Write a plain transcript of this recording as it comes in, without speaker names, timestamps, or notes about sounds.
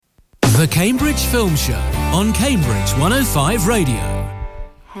The Cambridge Film Show on Cambridge 105 Radio.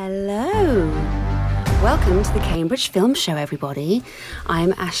 Hello. Welcome to the Cambridge Film Show, everybody.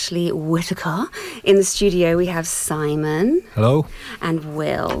 I'm Ashley Whittaker. In the studio, we have Simon. Hello. And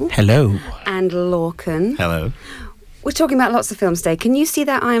Will. Hello. And Lorcan. Hello. We're talking about lots of films today. Can you see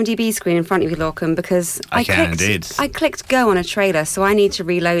that IMDb screen in front of you, Lorcan? Because I clicked go on a trailer, so I need to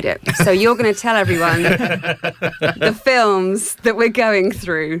reload it. So you're going to tell everyone the films that we're going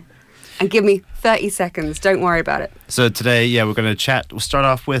through. And give me 30 seconds. Don't worry about it. So today, we're going to chat. We'll start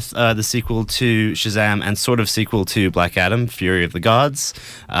off with the sequel to Shazam and sort of sequel to Black Adam, Fury of the Gods.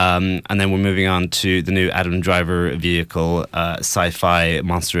 And then we're moving on to the new Adam Driver vehicle, sci-fi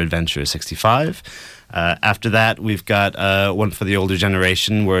monster adventure 65. After that, we've got one for the older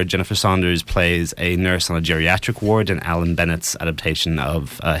generation where Jennifer Saunders plays a nurse on a geriatric ward in Alan Bennett's adaptation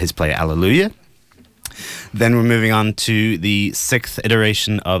of his play Alleluia. Then we're moving on to the 6th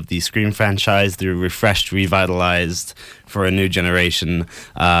iteration of the Scream franchise, the refreshed, revitalized for a new generation.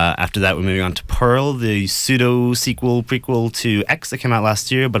 After that, we're moving on to Pearl, the pseudo-sequel, prequel to X that came out last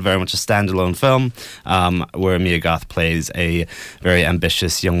year, but very much a standalone film, where Mia Goth plays a very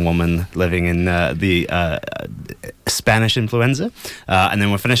ambitious young woman living in the Spanish influenza. And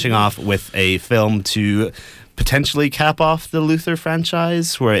then we're finishing off with a film to potentially cap off the Luther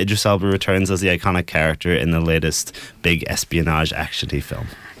franchise, where Idris Elba returns as the iconic character in the latest big espionage action-y film.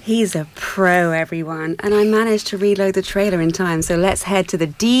 He's a pro, everyone. And I managed to reload the trailer in time, so let's head to the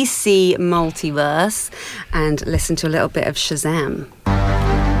DC multiverse and listen to a little bit of Shazam.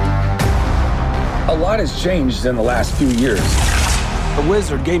 A lot has changed in the last few years. The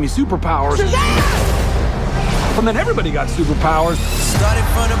wizard gave me superpowers. Shazam! And then everybody got superpowers. Started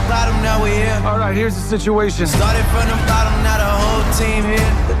from the bottom, now we're here. All right, here's the situation. Started from the bottom, now the whole team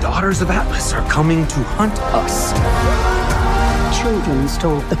here. The daughters of Atlas are coming to hunt us. Children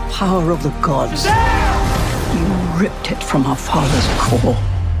stole the power of the gods. You ripped it from our father's core.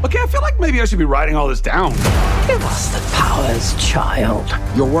 Okay, I feel like maybe I should be writing all this down. Give us the powers, child.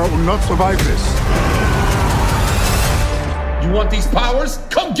 Your world will not survive this. You want these powers?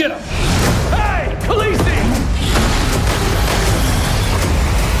 Come get them! Hey, Khaleesi!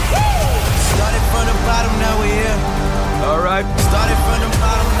 Started from the bottom, now we're here. All right. Started from the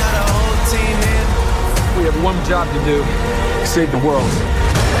bottom, now the whole team here. We have one job to do. Save the world.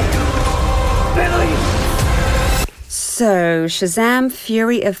 So, Shazam,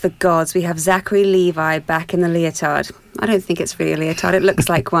 Fury of the Gods. We have Zachary Levi back in the leotard. I don't think it's really a leotard. It looks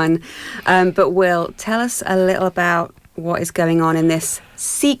like one. But Will, tell us a little about what is going on in this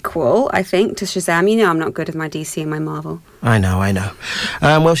sequel, I think, to Shazam. You know I'm not good with my DC and my Marvel. I know.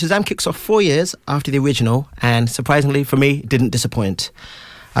 Well, Shazam kicks off 4 years after the original, and surprisingly for me, didn't disappoint.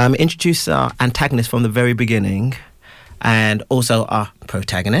 Introduced our antagonist from the very beginning, and also our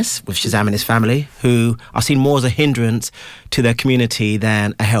protagonist with Shazam and his family, who are seen more as a hindrance to their community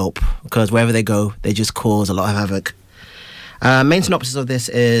than a help, because wherever they go, they just cause a lot of havoc. Main synopsis of this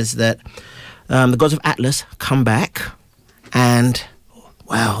is that the gods of Atlas come back, and,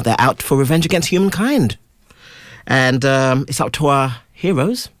 well, they're out for revenge against humankind. And it's up to our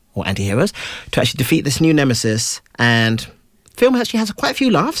heroes, or anti-heroes, to actually defeat this new nemesis. And the film actually has quite a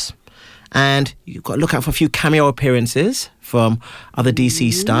few laughs. And you've got to look out for a few cameo appearances from other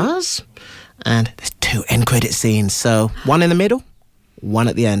DC stars. And there's 2 end credit scenes. So one in the middle, one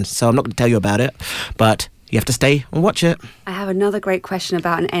at the end. So I'm not going to tell you about it, but you have to stay and watch it. I have another great question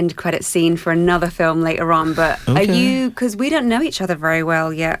about an end credit scene for another film later on, but Are you, because we don't know each other very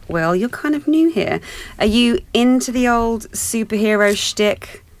well yet, Will, you're kind of new here. Are you into the old superhero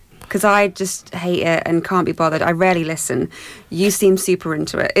shtick? Because I just hate it and can't be bothered. I rarely listen. You seem super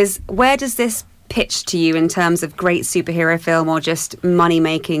into it. Where does this pitch to you in terms of great superhero film or just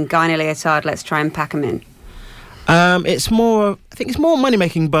money-making, guy in a leotard, let's try and pack him in? I think it's more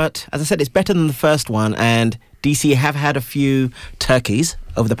money-making, but as I said, it's better than the first one, and DC have had a few turkeys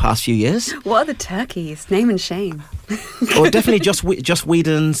over the past few years. What are the turkeys? Name and shame. Well, definitely Joss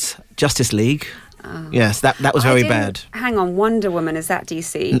Whedon's Justice League. Oh. Yes, that was very bad. Hang on, Wonder Woman, is that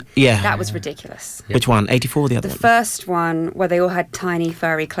DC? Yeah. That was ridiculous. Which one? 84 or the other one? The first one, where they all had tiny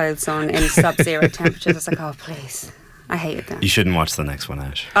furry clothes on in sub-zero temperatures. I was like, oh, please. I hated that. You shouldn't watch the next one,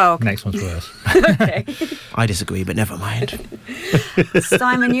 Ash. Oh, okay. Next one's worse. Okay. I disagree, but never mind.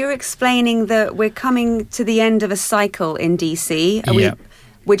 Simon, you're explaining that we're coming to the end of a cycle in DC.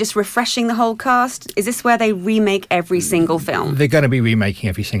 We're just refreshing the whole cast? Is this where they remake every single film? They're going to be remaking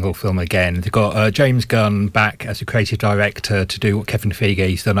every single film again. They've got James Gunn back as a creative director to do what Kevin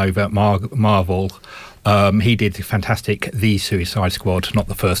Feige's done over at Marvel. He did the fantastic The Suicide Squad, not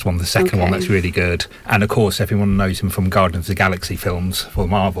the first one, the second one that's really good. And of course, everyone knows him from Guardians of the Galaxy films for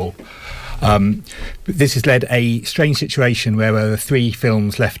Marvel. This has led a strange situation where there are 3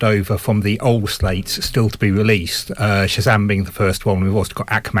 films left over from the old slates still to be released. Shazam being the first one. We've also got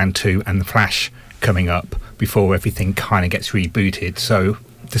Aquaman 2 and The Flash coming up before everything kind of gets rebooted. So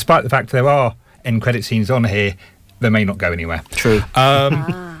despite the fact there are end credit scenes on here, they may not go anywhere. True.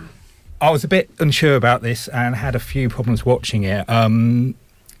 I was a bit unsure about this and had a few problems watching it.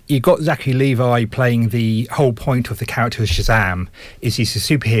 You've got Zachary Levi playing the whole point of the character of Shazam is he's a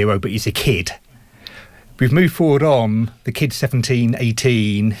superhero, but he's a kid. We've moved forward on, the kid's 17,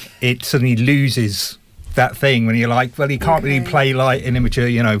 18, it suddenly loses that thing when you're like, well, you can't really play like an immature,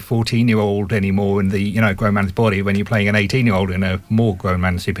 14-year-old anymore in the, grown man's body when you're playing an 18-year-old in a more grown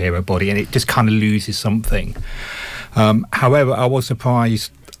man superhero body, and it just kind of loses something. However, I was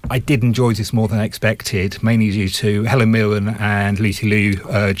surprised. I did enjoy this more than I expected, mainly due to Helen Mirren and Lucy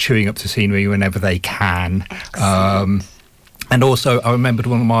Liu chewing up the scenery whenever they can. And also, I remembered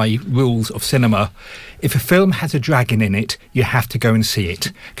one of my rules of cinema. If a film has a dragon in it, you have to go and see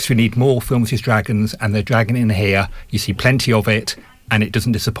it. Because we need more films with dragons, and the dragon in here, you see plenty of it, and it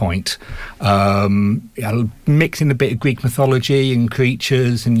doesn't disappoint. Mixing a bit of Greek mythology and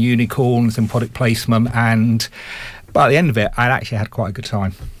creatures and unicorns and product placement, and by the end of it, I actually had quite a good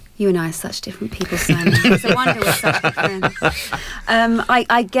time. You and I are such different people, Simon. It's a wonder we're such good friends.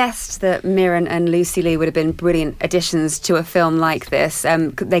 I guessed that Mirren and Lucy Liu would have been brilliant additions to a film like this.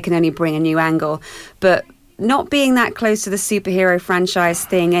 They can only bring a new angle. But not being that close to the superhero franchise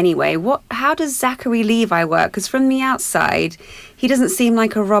thing anyway, how does Zachary Levi work? Because from the outside, he doesn't seem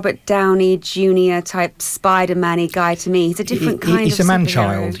like a Robert Downey Jr. type Spider-Man-y guy to me. He's a different kind of He's a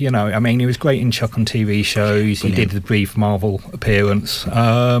man-child, I mean, he was great in Chuck on TV shows. He did the brief Marvel appearance.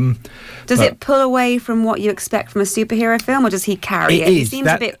 Does it pull away from what you expect from a superhero film, or does he carry it? He seems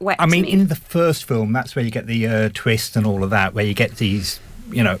a bit wet to me. In the first film, that's where you get the twist and all of that, where you get these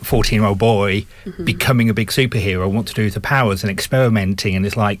 14-year-old boy becoming a big superhero, want to do with the powers and experimenting, and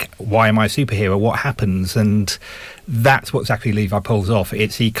it's like, why am I a superhero? What happens? And that's what Zachary Levi pulls off.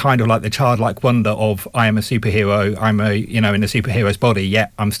 It's he kind of like the childlike wonder of, I am a superhero, I'm in a superhero's body,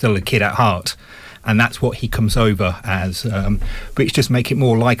 yet I'm still a kid at heart. And that's what he comes over as, which just make it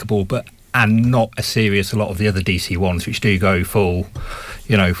more likeable, and not as serious a lot of the other DC ones, which do go full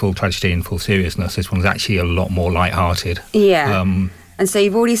tragedy and full seriousness. This one's actually a lot more light-hearted. Yeah. And so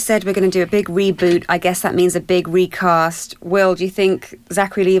you've already said we're going to do a big reboot. I guess that means a big recast. Will, do you think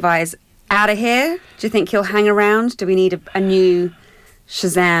Zachary Levi is out of here? Do you think he'll hang around? Do we need a new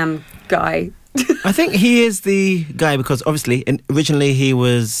Shazam guy? I think he is the guy because obviously originally he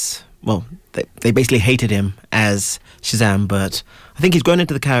was, they basically hated him as Shazam, but I think he's grown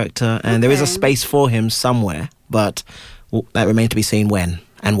into the character and there is a space for him somewhere, but that remains to be seen when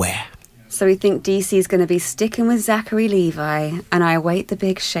and where. So we think DC is going to be sticking with Zachary Levi, and I await the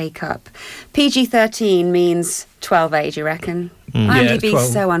big shake-up. PG-13 means 12A, do you reckon? IMDb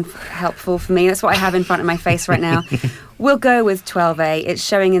is so unhelpful for me. That's what I have in front of my face right now. We'll go with 12A. It's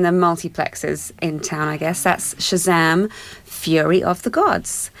showing in the multiplexes in town, I guess. That's Shazam, Fury of the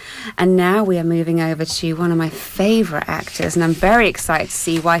Gods. And now we are moving over to one of my favourite actors, and I'm very excited to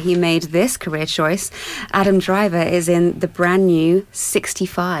see why he made this career choice. Adam Driver is in the brand new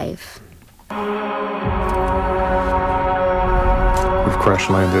 65. We've crash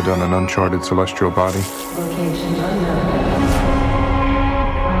landed on an uncharted celestial body. Location unknown.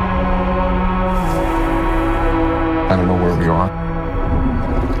 I don't know where we are.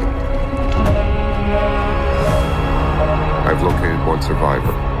 I've located one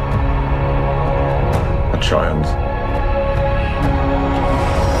survivor. A child.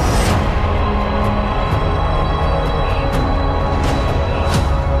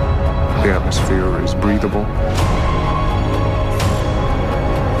 The atmosphere is breathable.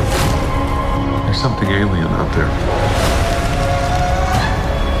 There's something alien out there.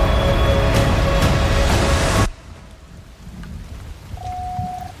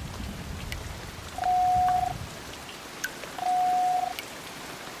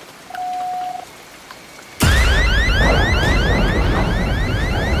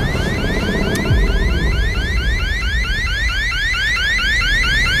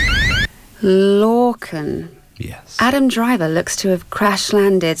 Lorcan. Yes. Adam Driver looks to have crash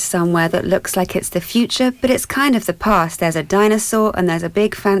landed somewhere that looks like it's the future, but it's kind of the past. There's a dinosaur and there's a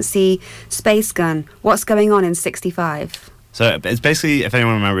big fancy space gun. What's going on in 65? So it's basically, if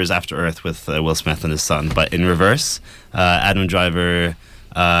anyone remembers, After Earth with Will Smith and his son, but in reverse. Adam Driver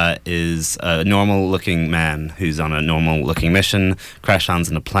is a normal-looking man who's on a normal-looking mission, crash lands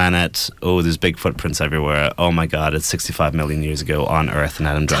on a planet. Oh, there's big footprints everywhere. Oh my God, it's 65 million years ago on Earth, and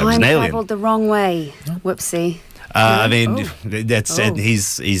Adam Driver's an alien. Time travelled the wrong way. Whoopsie. I mean,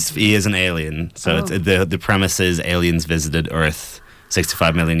 he is an alien. So it's, the premise is aliens visited Earth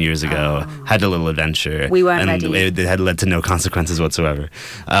 65 million years ago, had a little adventure. We weren't and ready. It had led to no consequences whatsoever.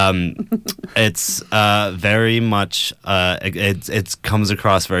 It's very much, it comes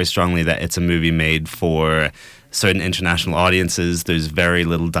across very strongly that it's a movie made for certain international audiences. There's very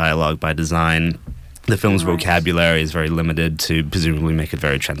little dialogue by design. The film's vocabulary is very limited to presumably make it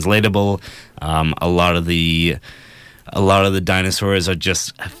very translatable. A lot of the dinosaurs are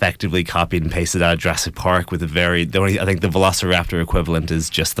just effectively copied and pasted out of Jurassic Park with I think the Velociraptor equivalent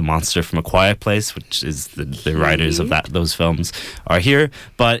is just the monster from A Quiet Place, which is the writers of those films are here.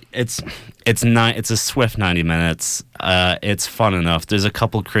 But it's a swift 90 minutes. It's fun enough. There's a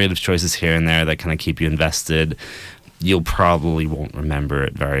couple creative choices here and there that kind of keep you invested. You'll probably won't remember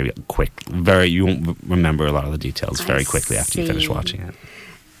it you won't remember a lot of the details very quickly after you finish watching it.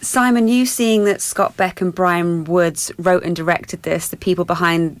 Simon, you seeing that Scott Beck and Brian Woods wrote and directed this, the people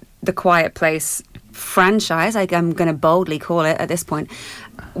behind the Quiet Place franchise, I'm going to boldly call it at this point,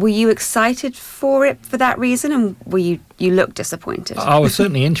 were you excited for it for that reason, and were you looked disappointed? I was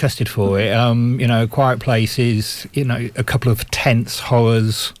certainly interested for it. Quiet Place is, a couple of tense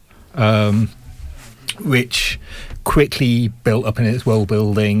horrors, which quickly built up in its world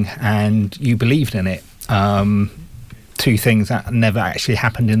building, and you believed in it. Two things that never actually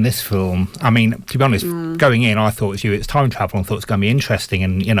happened in this film. I mean, to be honest, going in, I thought it's time travel and thought it's going to be interesting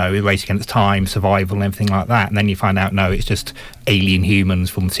and, race against time, survival and everything like that. And then you find out, no, it's just alien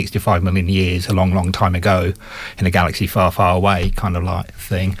humans from 65 million years, a long, long time ago, in a galaxy far, far away kind of like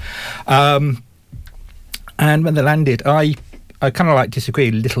thing. And when they landed, I kind of disagree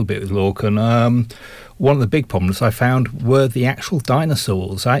a little bit with Lorcan. One of the big problems I found were the actual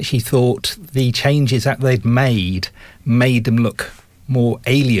dinosaurs. I actually thought the changes that they'd made them look more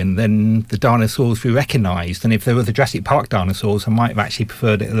alien than the dinosaurs we recognised. And if they were the Jurassic Park dinosaurs, I might have actually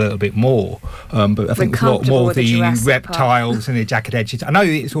preferred it a little bit more. But I think there's a lot more of the reptiles and the jagged edges. I know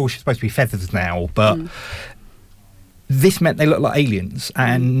it's all supposed to be feathers now, but this meant they looked like aliens.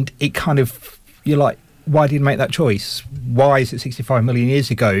 And it kind of, you're like, why did you make that choice? Why is it 65 million years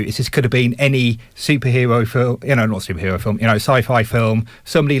ago? This could have been any superhero film, not superhero film, sci-fi film.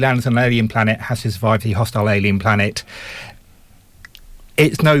 Somebody lands on an alien planet, has to survive the hostile alien planet.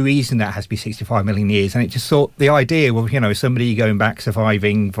 It's no reason that has to be 65 million years. And it just thought the idea of, somebody going back,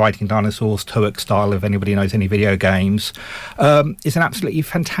 surviving, fighting dinosaurs, Turok style, if anybody knows any video games, is an absolutely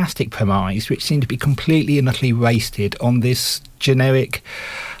fantastic premise, which seemed to be completely and utterly wasted on this generic,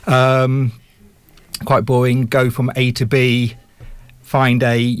 quite boring, go from A to B, find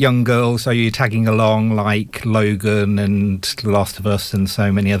a young girl, so you're tagging along like Logan and The Last of Us and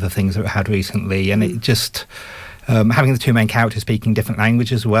so many other things that we had recently. And it just, having the two main characters speaking different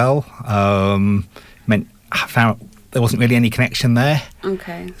language as well, meant I found there wasn't really any connection there.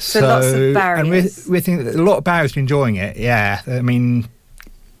 Okay, so lots of barriers. And we're thinking a lot of barriers to enjoying it, yeah. I mean,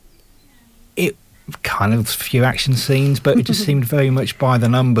 it kind of few action scenes, but it just seemed very much by the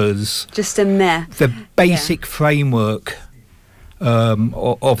numbers. Just a meh. The basic framework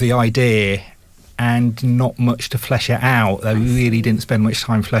of the idea, and not much to flesh it out. They really didn't spend much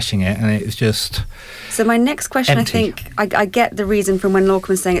time fleshing it, and it was just So my next question, empty. I think, I get the reason from when Lorcan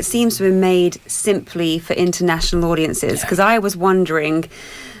was saying it seems to have been made simply for international audiences, because I was wondering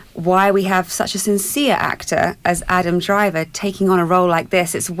why we have such a sincere actor as Adam Driver taking on a role like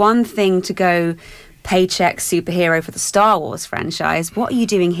this. It's one thing to go paycheck superhero for the Star Wars franchise. What are you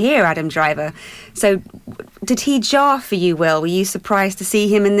doing here, Adam Driver? So did he jar for you, Will? Were you surprised to see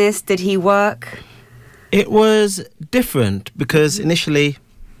him in this? Did he work? It was different because initially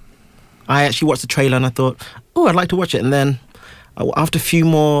I actually watched the trailer and I thought, oh, I'd like to watch it. And then after a few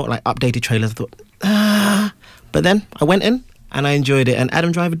more updated trailers, I thought, but then I went in and I enjoyed it. And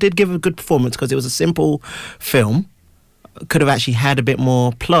Adam Driver did give a good performance because it was a simple film. Could have actually had a bit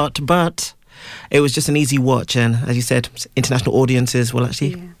more plot, but it was just an easy watch. And as you said, international audiences will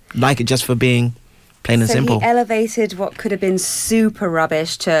actually like it just for being plain and simple. So he elevated what could have been super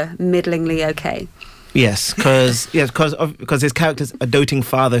rubbish to middlingly okay. Yes, because his character's a doting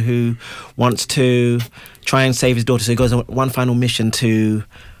father who wants to try and save his daughter. So he goes on one final mission to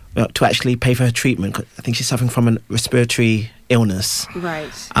actually pay for her treatment. I think she's suffering from a respiratory illness. Right.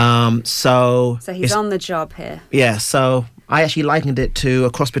 So he's on the job here. Yeah, so I actually likened it to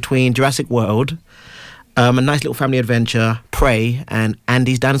a cross between Jurassic World, a nice little family adventure, Prey, and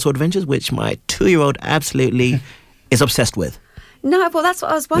Andy's Dinosaur Adventures, which my 2-year-old absolutely is obsessed with. No, well, that's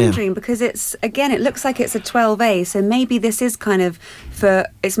what I was wondering, because it's, again, it looks like it's a 12A, so maybe this is kind of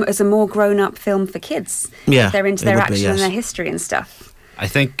it's a more grown-up film for kids. Yeah, if they're into their action and their history and stuff. I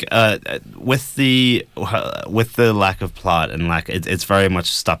think with the lack of plot and it's very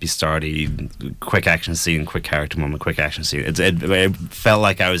much stoppy-starty, quick action scene, quick character moment, quick action scene. It felt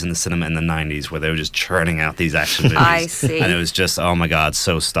like I was in the cinema in the 90s where they were just churning out these action movies. I see. And it was just, oh my God,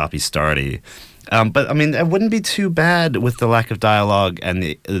 so stoppy-starty. But I mean, it wouldn't be too bad with the lack of dialogue and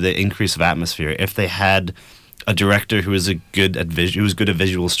the increase of atmosphere if they had a director who was good at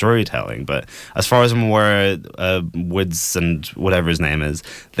visual storytelling. But as far as I'm aware, Woods and whatever his name is,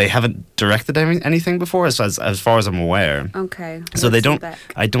 they haven't directed anything before, as far as I'm aware. Okay. So they don't.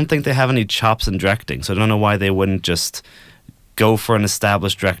 I don't think they have any chops in directing. So I don't know why they wouldn't just go for an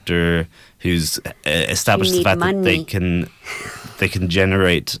established director who's established the fact that they can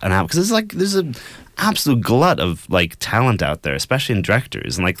generate an out, because there's an absolute glut of talent out there, especially in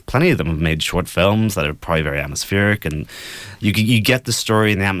directors, and plenty of them have made short films that are probably very atmospheric, and you get the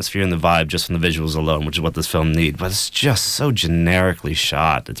story and the atmosphere and the vibe just from the visuals alone, which is what this film needs. But it's just so generically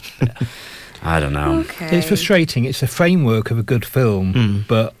shot. It's I don't know. Okay. It's frustrating. It's a framework of a good film,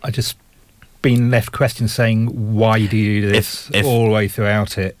 but I just been left questions saying, why do you do this all the way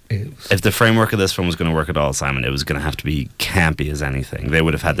throughout it? If the framework of this film was going to work at all, Simon, it was going to have to be campy as anything. They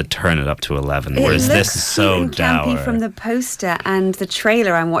would have had to turn it up to 11, whereas this is so dour. Campy from the poster and the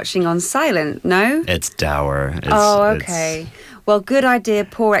trailer I'm watching on silent, no? It's dour. Okay. Well, good idea,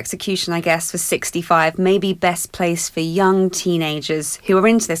 poor execution, I guess, for 65. Maybe best place for young teenagers who are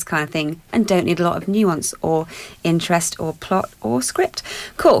into this kind of thing and don't need a lot of nuance or interest or plot or script.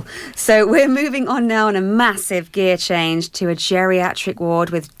 Cool. So we're moving on now on a massive gear change to a geriatric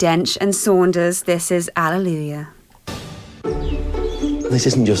ward with Dench and Saunders. This is Alleluia. This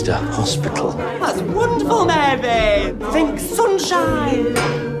isn't just a hospital. That's wonderful, Mary. Think sunshine.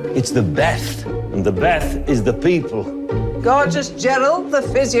 It's the Beth, and the Beth is the people. Gorgeous Gerald, the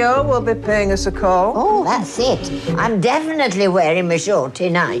physio, will be paying us a call. Oh, that's it. I'm definitely wearing my shorty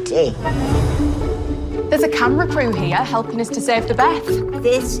nightie. There's a camera crew here helping us to save the Beth.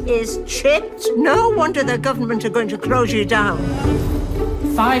 This is tripped. No wonder the government are going to close you down.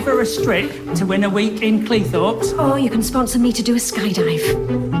 £5 a strip to win a week in Cleethorpes. Or you can sponsor me to do a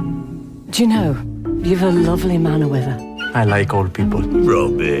skydive. Do you know, you've a lovely manner with her. I like old people.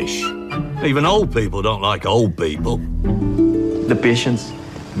 Rubbish. Even old people don't like old people. The patients,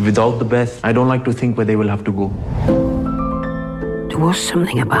 without the Beth, I don't like to think where they will have to go. There was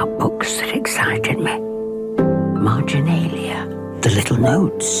something about books that excited me. Marginalia. The little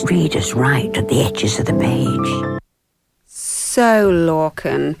notes. Readers write at the edges of the page. So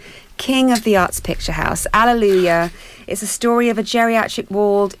Lorcan, king of the Arts Picture House. Alleluia. It's a story of a geriatric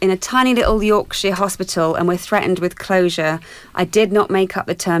ward in a tiny little Yorkshire hospital, and we're threatened with closure. I did not make up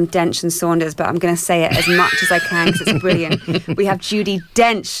the term Dench and Saunders, but I'm going to say it as much as I can because it's brilliant. We have Judi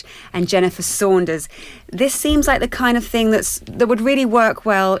Dench and Jennifer Saunders. This seems like the kind of thing that would really work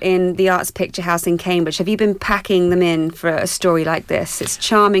well in the Arts Picture House in Cambridge. Have you been packing them in for a story like this? It's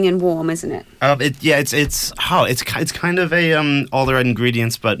charming and warm, isn't it? It's kind of a all the right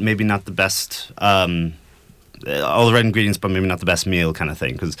ingredients, but maybe not the best. All the right ingredients, but maybe not the best meal kind of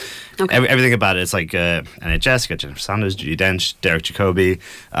thing. Because everything about it, it's like NHS, you got Jennifer Saunders, Judi Dench, Derek Jacobi,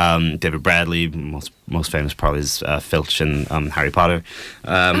 David Bradley, most famous probably is Filch in Harry Potter.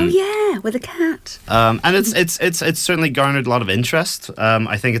 With a cat. And it's certainly garnered a lot of interest.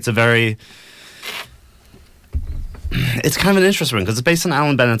 I think it's it's kind of an interesting one because it's based on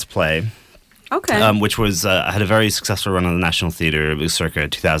Alan Bennett's play. Okay. Which was had a very successful run on the National Theatre. It was circa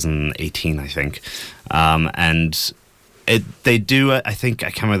 2018, I think. And they do. I think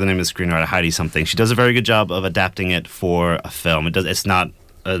I can't remember the name of the screenwriter, Heidi something. She does a very good job of adapting it for a film. It's not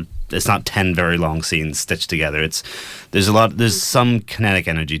 10 very long scenes stitched together. There's some kinetic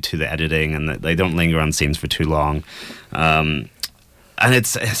energy to the editing, and they don't linger on scenes for too long. And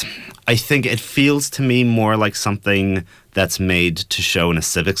I think it feels to me more like something that's made to show in a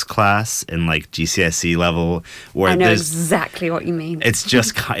civics class in GCSE level. Where I know exactly what you mean. It's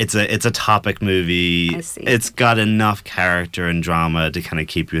just it's a topic movie. I see. It's got enough character and drama to kind of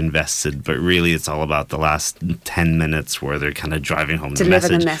keep you invested, but really it's all about the last 10 minutes where they're kind of driving home the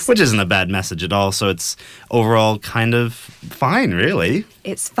message, which isn't a bad message at all. So it's overall kind of fine, really.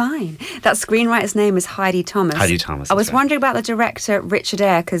 It's fine. That screenwriter's name is Heidi Thomas. Heidi Thomas. I was wondering about the director, Richard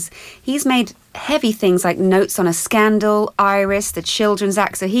Eyre, because he's made heavy things like Notes on a Scandal, Iris, The Children's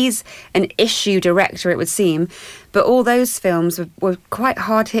Act. So he's an issue director, it would seem. But all those films were quite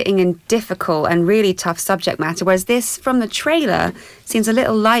hard-hitting and difficult and really tough subject matter, whereas this, from the trailer, seems a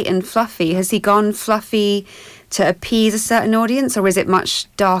little light and fluffy. Has he gone fluffy to appease a certain audience, or is it much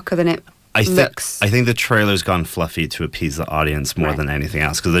darker than it looks? I think the trailer's gone fluffy to appease the audience more than anything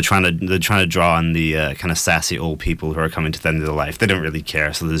else, because they're trying to draw on the kind of sassy old people who are coming to the end of their life. They don't really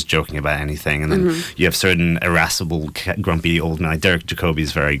care, so they're just joking about anything. And then you have certain irascible, grumpy old men. Like Derek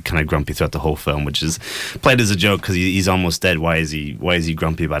Jacobi's very kind of grumpy throughout the whole film, which is played as a joke because he's almost dead. Why is he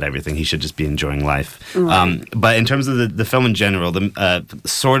grumpy about everything? He should just be enjoying life. Right. But in terms of the film in general, the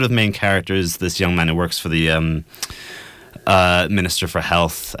sort of main character is this young man who works for the Minister for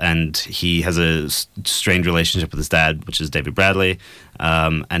Health, and he has a strained relationship with his dad, which is David Bradley,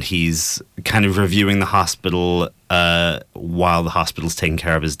 and he's kind of reviewing the hospital while the hospital's taking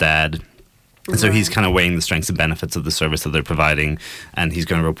care of his dad. And so he's kind of weighing the strengths and benefits of the service that they're providing, and he's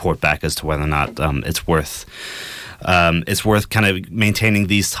going to report back as to whether or not it's worth kind of maintaining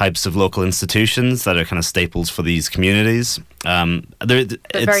these types of local institutions that are kind of staples for these communities. But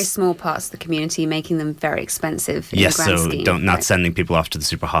very small parts of the community, making them very expensive. Yes, so not sending people off to the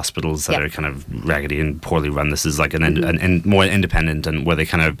super hospitals that are kind of raggedy and poorly run. This is like an more independent, and where they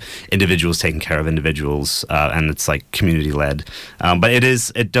kind of individuals taking care of individuals, and it's like community led. But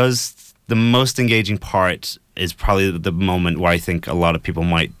the most engaging part is probably the moment where I think a lot of people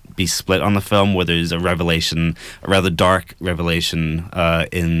might be split on the film, where there's a rather dark revelation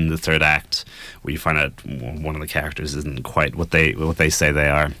in the third act, where you find out one of the characters isn't quite what they say they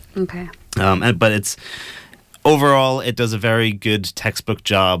are. Okay. But it's overall, it does a very good textbook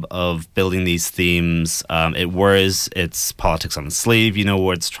job of building these themes. It wears its politics on its sleeve. You know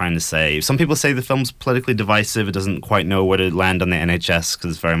what it's trying to say. Some people say the film's politically divisive. It doesn't quite know where to land on the NHS,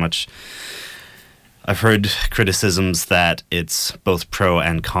 because it's very much... I've heard criticisms that it's both pro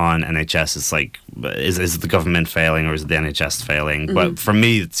and con NHS. It's like, is the government failing, or is it the NHS failing? But for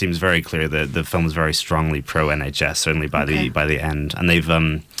me, it seems very clear that the film is very strongly pro NHS, certainly by the end. And they've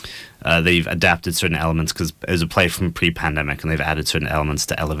adapted certain elements, because it was a play from pre-pandemic, and they've added certain elements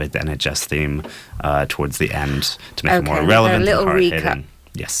to elevate the NHS theme towards the end to make it more relevant and hard-hitting.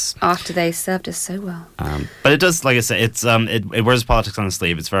 Yes. After they served us so well. But it does, like I said, it wears politics on the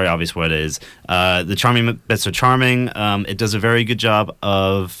sleeve. It's very obvious what it is. The charming bits are charming. It does a very good job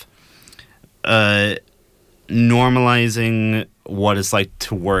of normalizing what it's like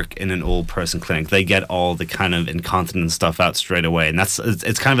to work in an old person clinic. They get all the kind of incontinent stuff out straight away, and it's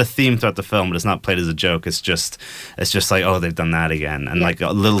kind of a theme throughout the film, but it's not played as a joke. It's just like, oh, they've done that again, and like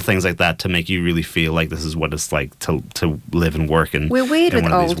little things like that to make you really feel like this is what it's like to live and work in. We're weird with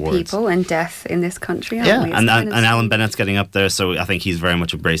old people and death in this country, aren't we? And Alan Bennett's getting up there, so I think he's very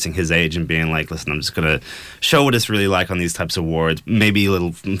much embracing his age and being like, listen, I'm just going to show what it's really like on these types of wards. Maybe a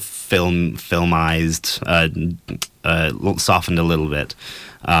little filmized, softened a little bit,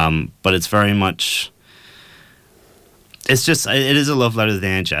 but it's very much. It is a love letter to the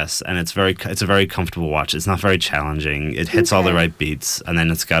NHS, and it's a very comfortable watch. It's not very challenging. It hits all the right beats, and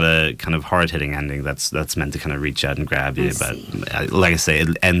then it's got a kind of hard-hitting ending that's meant to kind of reach out and grab you. But like I say, it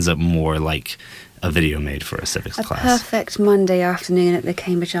ends up more like a video made for a civics class. Perfect Monday afternoon at the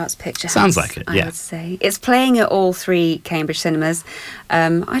Cambridge Arts Picture House. Sounds like it, I would say. It's playing at all 3 Cambridge cinemas.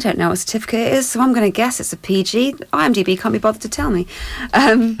 I don't know what certificate it is, so I'm going to guess it's a PG. IMDb can't be bothered to tell me.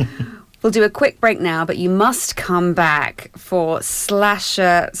 We'll do a quick break now, but you must come back for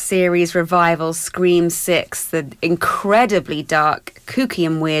slasher series revival Scream 6, the incredibly dark, kooky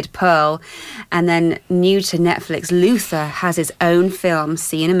and weird Pearl. And then new to Netflix, Luther has his own film.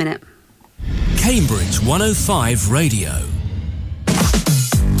 See you in a minute. Cambridge 105 Radio.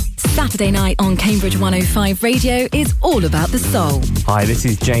 Saturday night on Cambridge 105 Radio is all about the soul. Hi, this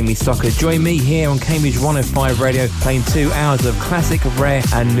is Jamie Stocker. Join me here on Cambridge 105 Radio, playing 2 hours of classic, rare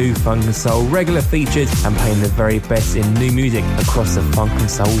and new funk and soul, regular features, and playing the very best in new music across the funk and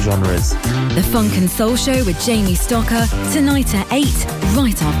soul genres. The Funk and Soul Show with Jamie Stocker, tonight at 8,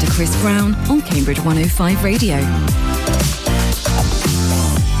 right after Chris Brown on Cambridge 105 Radio.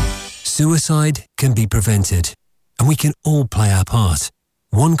 Suicide can be prevented, and we can all play our part.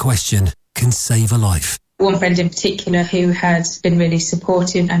 One question can save a life. One friend in particular who had been really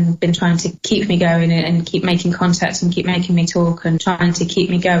supportive and been trying to keep me going and keep making contact and keep making me talk and trying to keep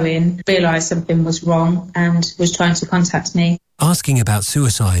me going, realised something was wrong and was trying to contact me. Asking about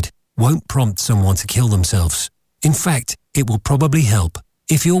suicide won't prompt someone to kill themselves. In fact, it will probably help.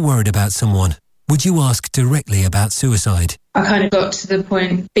 If you're worried about someone, would you ask directly about suicide? I kind of got to the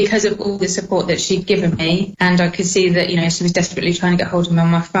point, because of all the support that she'd given me, and I could see that, she was desperately trying to get hold of me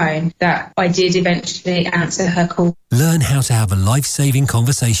on my phone, that I did eventually answer her call. Learn how to have a life-saving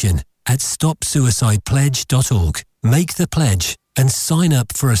conversation at stopsuicidepledge.org. Make the pledge and sign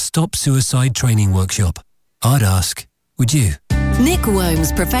up for a Stop Suicide training workshop. I'd ask, would you? Nick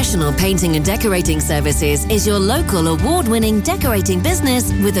Wome's Professional Painting and Decorating Services is your local award-winning decorating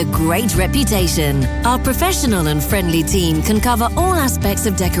business with a great reputation. Our professional and friendly team can cover all aspects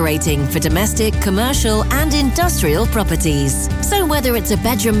of decorating for domestic, commercial and industrial properties. So whether it's a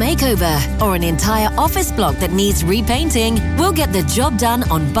bedroom makeover or an entire office block that needs repainting, we'll get the job done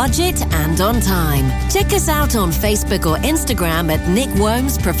on budget and on time. Check us out on Facebook or Instagram at Nick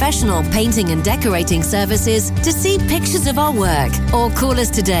Wome's Professional Painting and Decorating Services to see pictures of our work, or call us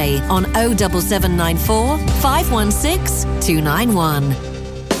today on 07794 516 291.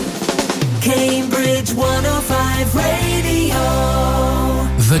 Cambridge 105 Radio.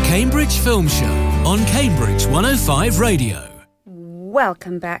 The Cambridge Film Show on Cambridge 105 Radio.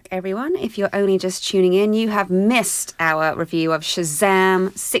 Welcome back, everyone. If you're only just tuning in, you have missed our review of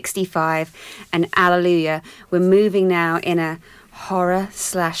Shazam 65 and Alleluia. We're moving now in a horror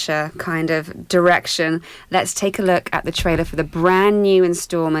slasher kind of direction. Let's take a look at the trailer for the brand new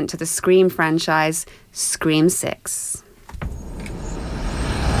installment to the Scream franchise, Scream 6.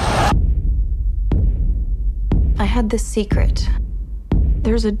 I had this secret.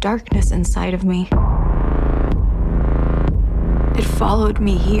 There's a darkness inside of me. It followed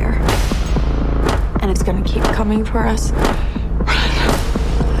me here. And it's gonna keep coming for us.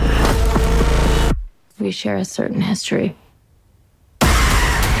 We share a certain history.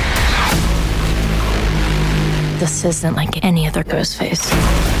 This isn't like any other ghost face.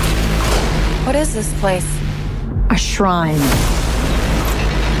 What is this place? A shrine.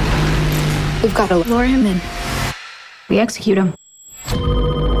 We've got to lure him in. We execute him.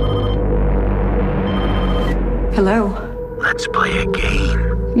 Hello. Let's play a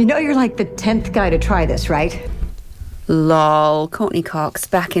game. You know you're like the 10th guy to try this, right? Lol, Courtney Cox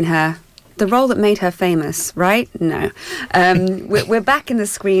back in her the role that made her famous, right? No. We're back in the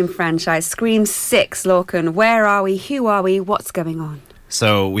Scream franchise. Scream 6, Lorcan. Where are we? Who are we? What's going on?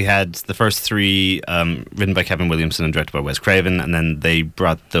 So we had the first three written by Kevin Williamson and directed by Wes Craven, and then they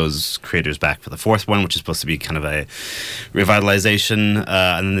brought those creators back for the fourth one, which is supposed to be kind of a revitalization,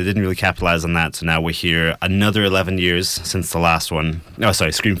 and then they didn't really capitalize on that, so now we're here another 11 years since the last one. Oh,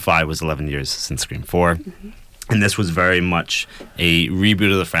 sorry, Scream 5 was 11 years since Scream 4. Mm-hmm. And this was very much a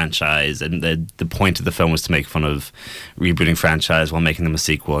reboot of the franchise, and the point of the film was to make fun of rebooting franchise while making them a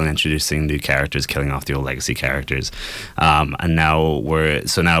sequel and introducing new characters, killing off the old legacy characters. And now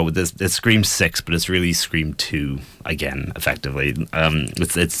it's Scream 6, but it's really Scream 2 again, effectively.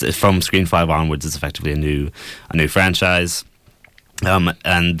 It's from Scream 5 onwards. It's effectively a new franchise.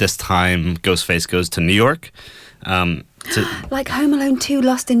 And this time, Ghostface goes to New York. Like Home Alone 2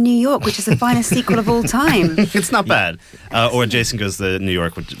 Lost in New York, which is the finest sequel of all time. It's not bad. Or Jason Goes to New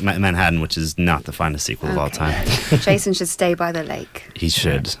York, Manhattan, which is not the finest sequel of all time. Jason should stay by the lake. He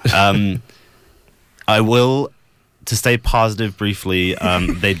should. I will, to stay positive briefly,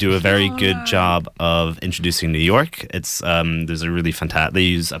 they do a very good job of introducing New York. It's there's a really fantastic... They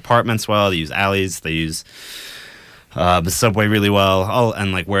use apartments well, they use alleys, they use... the subway really well,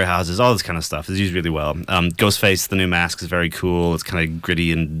 and like warehouses, all this kind of stuff is used really well. Ghostface, the new mask, is very cool. It's kind of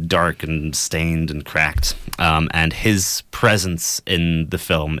gritty and dark and stained and cracked. And his presence in the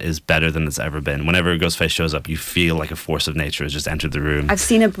film is better than it's ever been. Whenever Ghostface shows up, you feel like a force of nature has just entered the room. I've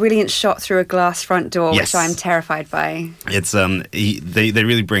seen a brilliant shot through a glass front door, yes, which I'm terrified by. It's they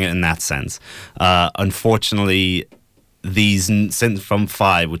really bring it in that sense. Unfortunately, these from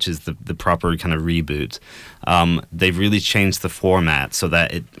 5, which is the proper kind of reboot, they've really changed the format so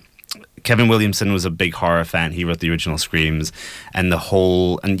that Kevin Williamson was a big horror fan. He wrote the original Screams, and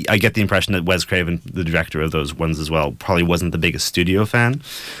I get the impression that Wes Craven, the director of those ones as well, probably wasn't the biggest studio fan.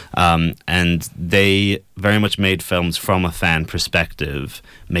 And they very much made films from a fan perspective,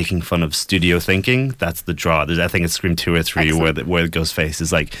 making fun of studio thinking. That's the draw. I think it's Scream 2 or 3 where Ghostface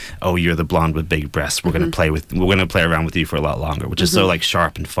is like, "Oh, you're the blonde with big breasts. We're gonna play around with you for a lot longer," which is so like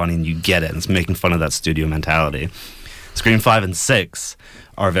sharp and funny, and you get it. And it's making fun of that studio mentality. Scream 5 and 6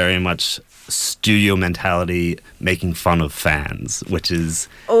 are very much studio mentality, making fun of fans, which is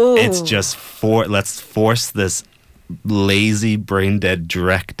it's just let's force this lazy, brain-dead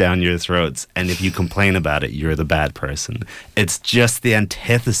dreck down your throats, and if you complain about it, you're the bad person. It's just the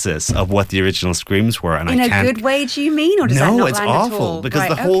antithesis of what the original Screams were, and in a good way, do you mean, or does that not it's land awful at all?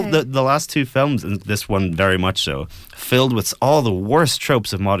 because the last two films, and this one very much so, filled with all the worst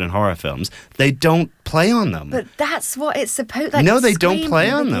tropes of modern horror films. They don't play on them. But that's what it's supposed. Like, no, they don't play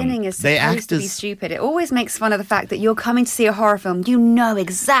on them. They act to be stupid. It always makes fun of the fact that you're coming to see a horror film. You know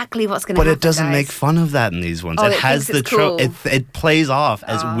exactly what's going to happen. But it doesn't guys. make fun of that in these ones. Oh, it has the trope. Cool. It plays off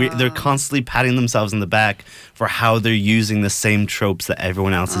as they're constantly patting themselves in the back for how they're using the same tropes that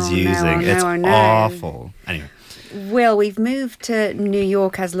everyone else is using. It's awful. Anyway. Will, we've moved to New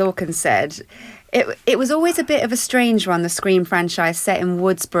York, as Lorcan said. It was always a bit of a strange one, the Scream franchise, set in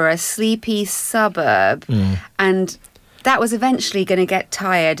Woodsboro, a sleepy suburb. And that was eventually going to get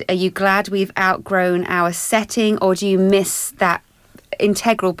tired. Are you glad we've outgrown our setting, or do you miss that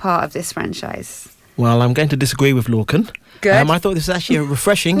integral part of this franchise? Well, I'm going to disagree with Lorcan. Good. I thought this was actually a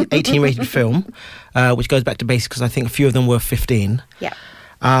refreshing 18-rated film, which goes back to basics, because I think a few of them were 15. Yeah.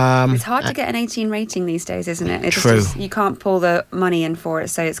 It's hard to get an 18 rating these days, isn't it? True. You can't pull the money in for it,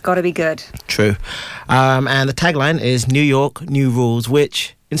 so it's got to be good. True. And the tagline is New York, New Rules,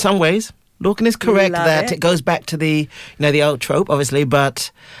 which, in some ways, Lorcan is correct that it goes back to the old trope, obviously, but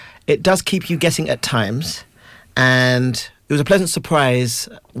it does keep you guessing at times. And it was a pleasant surprise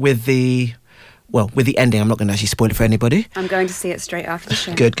with the ending. I'm not going to actually spoil it for anybody. I'm going to see it straight after the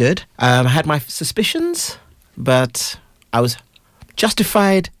show. Good. I had my suspicions, but I was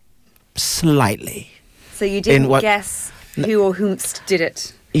justified slightly. So you didn't guess who or whomst did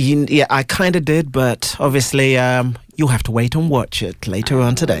it? Yeah, I kind of did, but obviously you'll have to wait and watch it later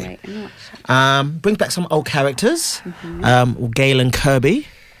on today. Brings back some old characters, Gail and Kirby.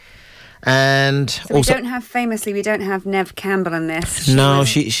 And so also, we don't have Nev Campbell in this.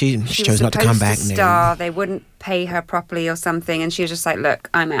 She chose not to come back. Star. They wouldn't pay her properly or something, and she was just like,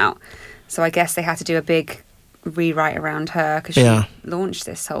 "Look, I'm out." So I guess they had to do a big rewrite around her because she launched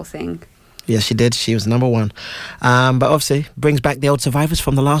this whole thing. Yes, she did. She was number one. But obviously, brings back the old survivors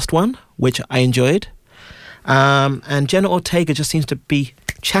from the last one, which I enjoyed. And Jenna Ortega just seems to be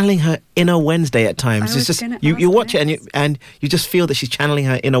channeling her inner Wednesday at times. It's just you watch it and you just feel that she's channeling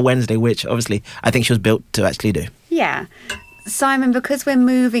her inner Wednesday, which obviously I think she was built to actually do. Yeah. Simon, because we're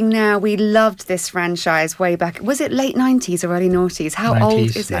moving now, we loved this franchise way back. Was it late 90s or early noughties? How 90s.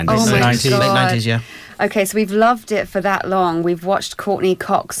 old is it? 90s. Oh my 90s. God. Late 90s, yeah. Okay, so we've loved it for that long. We've watched Courtney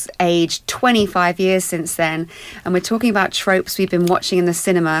Cox age 25 years since then. And we're talking about tropes we've been watching in the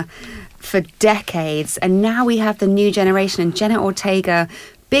cinema for decades. And now we have the new generation. And Jenna Ortega,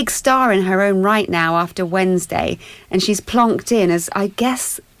 big star in her own right now after Wednesday. And she's plonked in as, I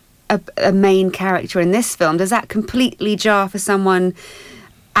guess, a main character in this film. Does that completely jar for someone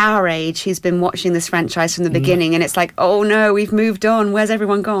our age who's been watching this franchise from the beginning, and it's like, oh no, we've moved on, where's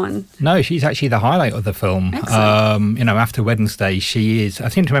everyone gone? No, she's actually the highlight of the film. After Wednesday, she is, I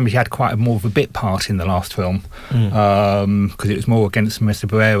seem to remember she had quite more of a bit part in the last film, because it was more against Mr.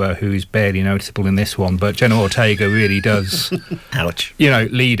 Barrera, who's barely noticeable in this one, but Jenna Ortega really does ouch,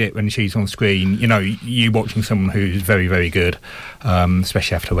 lead it when she's on screen. You watching someone who's very, very good,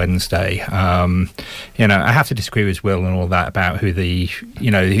 especially after Wednesday. I have to disagree with Will and all that about who the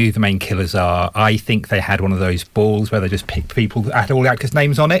main killers are. I think they had one of those balls where they just picked people that had all the actors'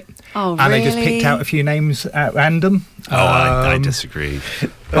 names on it. Oh, and really? they just picked out a few names at random. I disagree.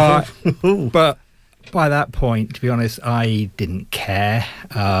 But by that point, to be honest, I didn't care.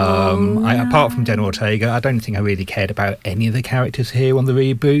 Apart from Jenna Ortega, I don't think I really cared about any of the characters here on the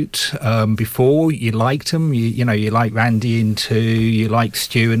reboot. Before, you liked them. You liked Randy in 2, you liked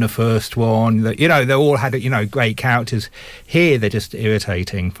Stu in the first one. They all had great characters. Here, they're just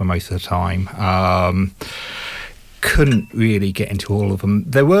irritating for most of the time. Couldn't really get into all of them.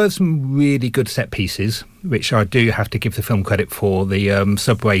 There were some really good set pieces, which I do have to give the film credit for. The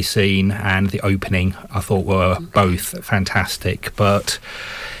subway scene and the opening, I thought were both fantastic. But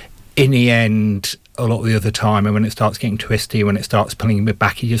in the end, a lot of the other time, and when it starts getting twisty, when it starts pulling me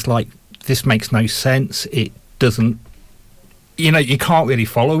back, you're just like, this makes no sense. It doesn't, you can't really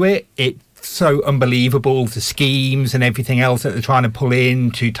follow it. It's so unbelievable, the schemes and everything else that they're trying to pull in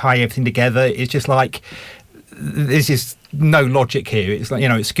to tie everything together. It's just like, there's just no logic here. It's like,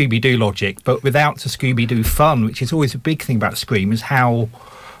 it's Scooby-Doo logic, but without the Scooby-Doo fun, which is always a big thing about Scream, is how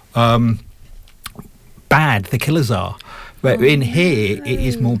bad the killers are. Where in here, it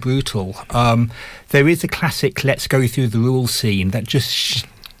is more brutal. There is a classic let's go through the rules scene that just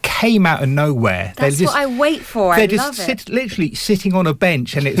came out of nowhere. That's what I wait for. I love it. Literally sitting on a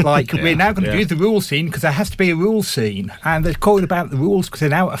bench, and it's like, we're now going to do the rule scene because there has to be a rule scene. And they're calling about the rules because they're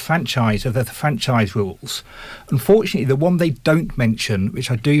now a franchise, or they're the franchise rules. Unfortunately, the one they don't mention, which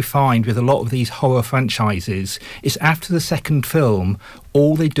I do find with a lot of these horror franchises, is after the second film,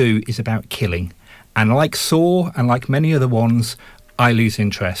 all they do is about killing. And like Saw, and like many other ones, I lose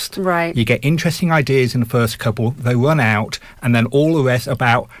interest. Right. You get interesting ideas in the first couple, they run out, and then all the rest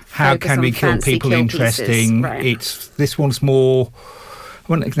about how Focus can we kill people interesting. Right. This one's more, I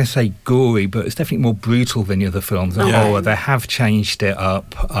wasn't going to say gory, but it's definitely more brutal than the other films. Horror. They have changed it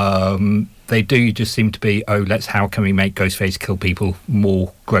up. They do just seem to be, how can we make Ghostface kill people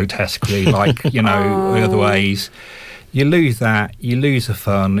more grotesquely, like, the other ways. You lose that, you lose the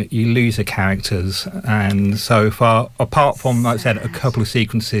fun, you lose the characters, and so far, apart from, like I said, a couple of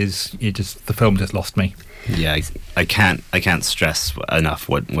sequences, the film just lost me. Yeah, I can't stress enough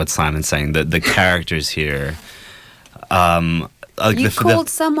what Simon's saying. The characters here. You called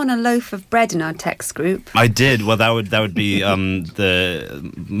someone a loaf of bread in our text group. I did. Well, that would be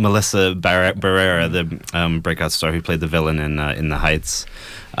the Melissa Barrera, the breakout star who played the villain in The Heights.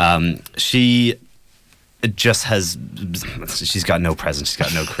 She she's got no presence, she's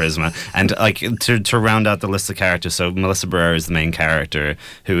got no charisma, and like to round out the list of characters, so Melissa Barrera is the main character,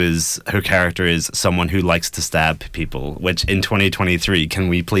 her character is someone who likes to stab people, which in 2023 can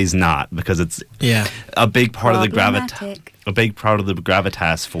we please not, because it's a big part of the gravitas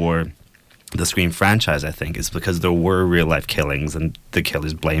for the Scream franchise, I think, is because there were real life killings and the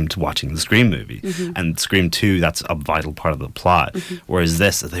killers blamed watching the Scream movie. Mm-hmm. And Scream 2, that's a vital part of the plot. Mm-hmm. Whereas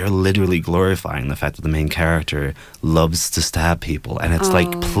this, they're literally glorifying the fact that the main character loves to stab people. And it's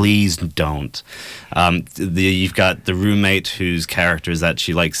like, please don't. You've got the roommate whose character is that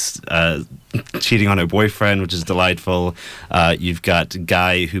she likes cheating on her boyfriend, which is delightful. You've got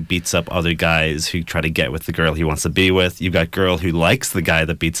guy who beats up other guys who try to get with the girl he wants to be with. You've got girl who likes the guy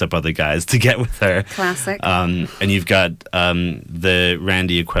that beats up other guys to get with her. Classic. And you've got the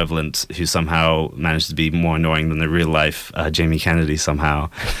Randy equivalent who somehow managed to be more annoying than the real life Jamie Kennedy somehow.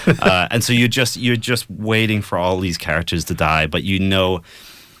 And so you're just waiting for all these characters to die, but you know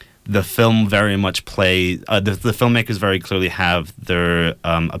the film very much the filmmakers very clearly have their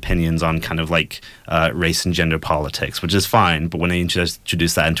opinions on kind of like race and gender politics, which is fine, but when they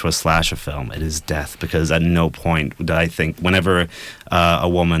introduce that into a slasher film, it is death, because at no point did I think whenever a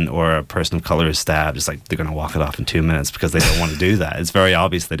woman or a person of color is stabbed, it's like they're going to walk it off in 2 minutes because they don't want to do that. It's very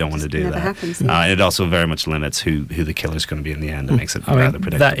obvious they don't want to do that. Happens, and it also very much limits who the killer's going to be in the end. It makes it rather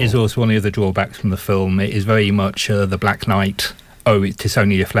predictable. That is also one of the other drawbacks from the film. It is very much the Black Knight. Oh, it's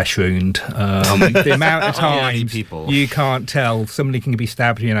only a flesh wound. The amount of times you can't tell. Somebody can be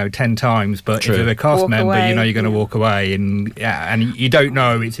stabbed, 10 times, but if you're a cast member, you're going to walk away, and you don't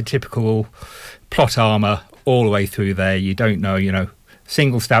know. It's a typical plot armor all the way through there. You don't know,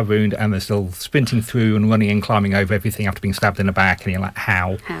 single stab wound, and they're still sprinting through and running and climbing over everything after being stabbed in the back, and you're like,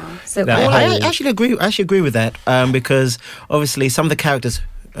 how? So I actually agree with that, because obviously some of the characters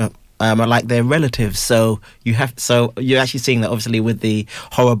are like their relatives, so you're actually seeing that obviously with the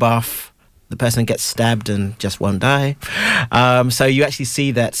horror buff, the person gets stabbed and just won't die. So you actually see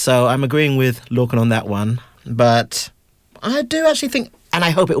that. So I'm agreeing with Lorcan on that one, but I do actually think, and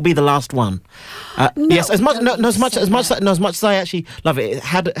I hope it will be the last one. Yes, as much as I actually love it, it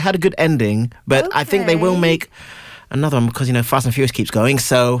had a good ending, but I think they will make another one, because Fast and Furious keeps going,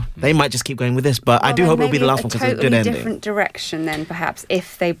 so they might just keep going with this. But I do hope it'll be the last one, because it's a good ending. Different direction then, perhaps,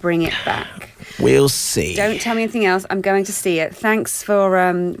 if they bring it back. We'll see. Don't tell me anything else. I'm going to see it. Thanks for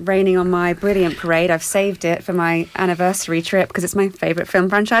raining on my brilliant parade. I've saved it for my anniversary trip because it's my favourite film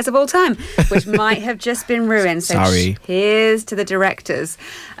franchise of all time, which might have just been ruined. So sorry. Here's to the directors.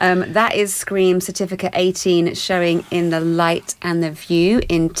 That is Scream Certificate 18, showing in the Light and the View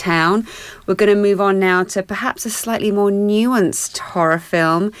in town. We're going to move on now to perhaps a slightly more nuanced horror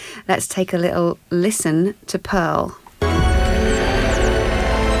film. Let's take a little listen to Pearl.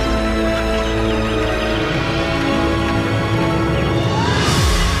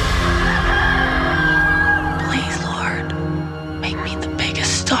 Please, Lord, make me the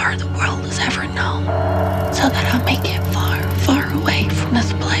biggest star the world has ever known, so that I may get far, far away from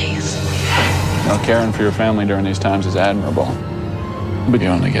this place. Caring for your family during these times is admirable. But you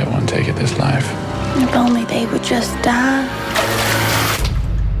only get one take at this life. If only they would just die.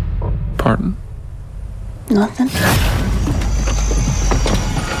 Pardon? Nothing.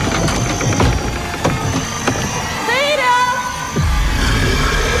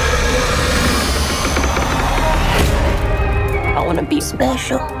 I want to be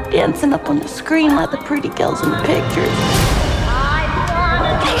special, dancing up on the screen like the pretty girls in the pictures.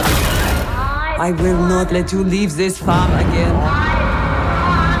 I will not let you leave this farm again.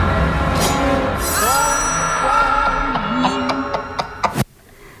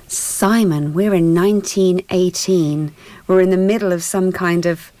 Simon, we're in 1918. We're in the middle of some kind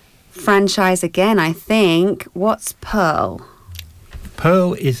of franchise again, I think. What's Pearl?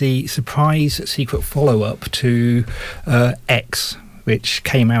 Pearl is a surprise secret follow-up to X, which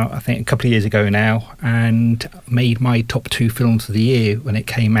came out, I think, a couple of years ago now, and made my top 2 films of the year when it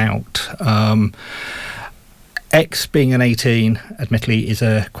came out. X, being an 18, admittedly, is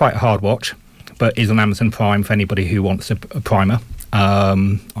quite a hard watch, but is on Amazon Prime for anybody who wants a primer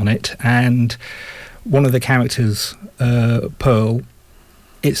on it. And one of the characters, Pearl,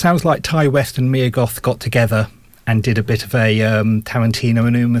 it sounds like Ty West and Mia Goth got together and did a bit of a Tarantino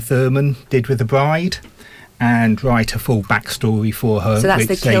and Uma Thurman did with The Bride, and write a full backstory for her, so that's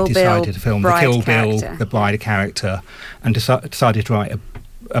which the Kill they decided Bill to film. Bride The Kill character. Bill, the Bride character, and decided to write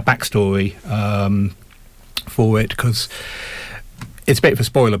a backstory for it, because it's a bit of a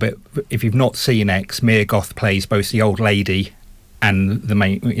spoiler, but if you've not seen X, Mia Goth plays both the old lady and the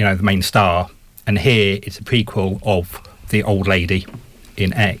main star, and here it's a prequel of the old lady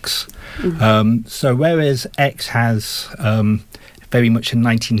in X. So whereas X has very much a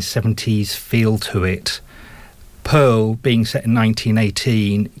 1970s feel to it, Pearl, being set in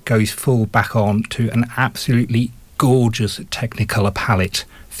 1918, goes full back on to an absolutely gorgeous Technicolor palette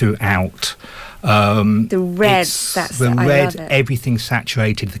throughout. The red, I love it. Everything's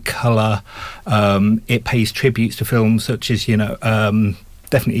saturated, the colour. It pays tributes to films such as,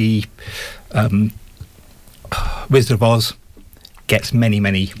 definitely Wizard of Oz gets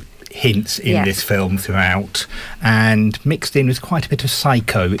many hints in this film throughout, and mixed in with quite a bit of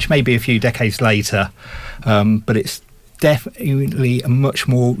Psycho, which may be a few decades later, but it's definitely a much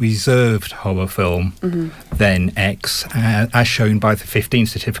more reserved horror film than X, as shown by the 15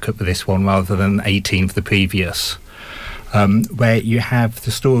 certificate for this one rather than 18 for the previous, where you have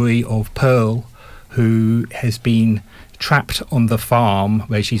the story of Pearl, who has been trapped on the farm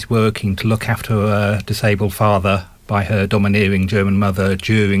where she's working to look after a disabled father by her domineering German mother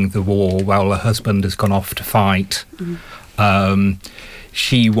during the war while her husband has gone off to fight.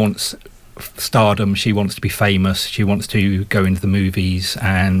 She wants stardom, she wants to be famous, she wants to go into the movies,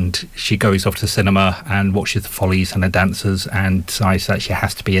 and she goes off to the cinema and watches the Follies and the dancers and decides that she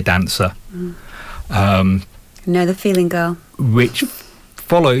has to be a dancer. Know the feeling, girl. Which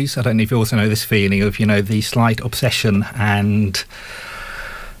follows, I don't know if you also know this feeling of, the slight obsession and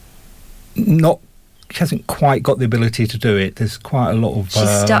she hasn't quite got the ability to do it. There's quite a lot of... She's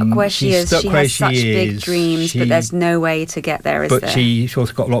stuck where she is. She has such big dreams, but there's no way to get there, is there? But she's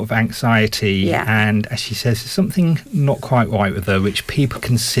also got a lot of anxiety, and as she says, there's something not quite right with her, which people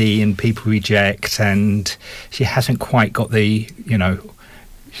can see and people reject, and she hasn't quite got the,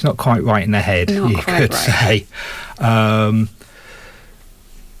 she's not quite right in the head, you could say. The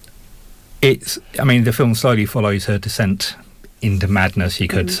film slowly follows her descent into madness, you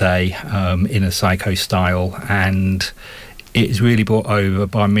could say, in a Psycho style, and it's really brought over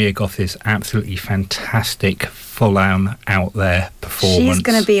by Mia Goth's absolutely fantastic, full-on, out-there performance. She's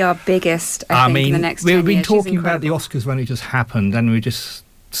going to be our biggest, I think, in the next 10 years. We've been talking about the Oscars when it just happened, and we were just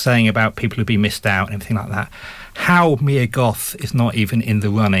saying about people who've been missed out and everything like that. How Mia Goth is not even in the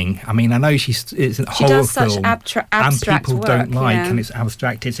running. I know it's a horror film, and people don't like, and it's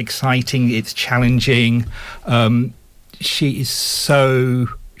abstract, it's exciting, it's challenging. She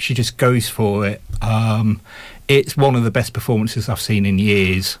just goes for it. It's one of the best performances I've seen in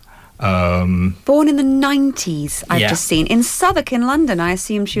years. Born in the 90s, I've just seen. In Southwark in London, I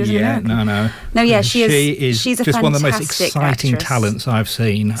assume she was an American. No, she is. She's a just one of the most exciting actress. Talents I've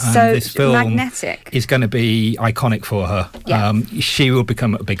seen. So this film magnetic. Is going to be iconic for her. Yeah. She will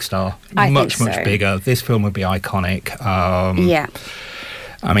become a big star. Much bigger. This film will be iconic.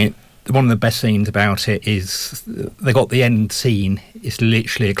 One of the best scenes about it is they got the end scene. It's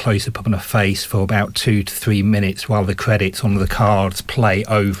literally a close-up on her face for about 2 to 3 minutes while the credits on the cards play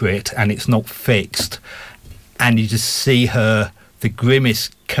over it, and it's not fixed. And you just see the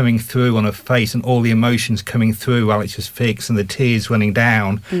grimace coming through on her face and all the emotions coming through while it's just fixed and the tears running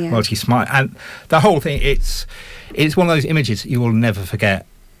down while she's smiling. And the whole thing, it's one of those images you will never forget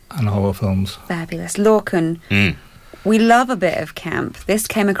in horror films. Fabulous. Lorcan. We love a bit of camp. This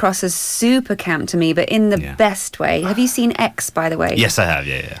came across as super camp to me, but in the best way. Have you seen X, by the way? Yes, I have,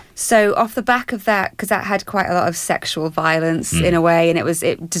 yeah. So off the back of that, because that had quite a lot of sexual violence in a way, and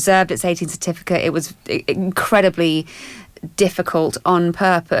it deserved its 18 certificate. It was incredibly difficult on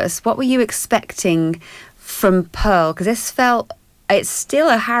purpose. What were you expecting from Pearl? Because it's still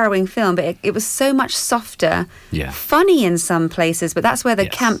a harrowing film, but it was so much softer, funny in some places, but that's where the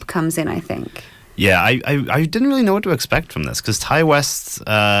camp comes in, I think. Yeah, I didn't really know what to expect from this, because Ty West,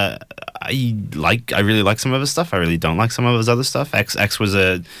 I really like some of his stuff. I really don't like some of his other stuff. X was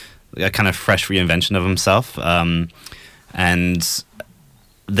a kind of fresh reinvention of himself, and I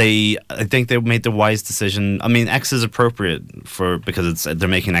think they made the wise decision. X is appropriate because they're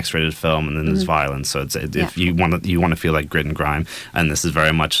making an X-rated film, and then there's violence. So if you want to feel like grit and grime, and this is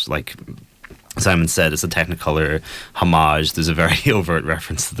very much like Simon said, it's a Technicolor homage. There's a very overt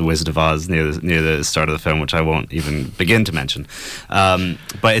reference to The Wizard of Oz near the start of the film, which I won't even begin to mention.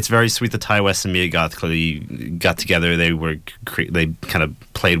 But it's very sweet that Ty West and Mia Goth clearly got together. They kind of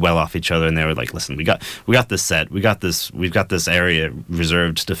played well off each other, and they were like, "Listen, we got this set, we've got this area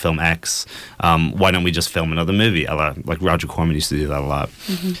reserved to film X. Why don't we just film another movie?" Like Roger Corman used to do that a lot.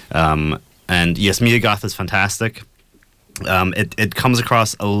 Mm-hmm. And yes, Mia Goth is fantastic. It comes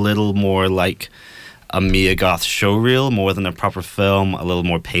across a little more like a Mia Goth showreel more than a proper film. A little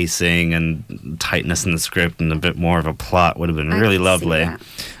more pacing and tightness in the script and a bit more of a plot would have been really lovely.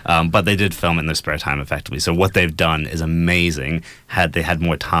 But they did film it in their spare time effectively. So what they've done is amazing. Had they had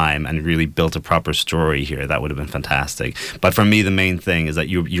more time and really built a proper story here, that would have been fantastic. But for me, the main thing is that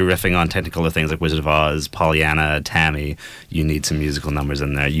you're riffing on Technicolor things like Wizard of Oz, Pollyanna, Tammy. You need some musical numbers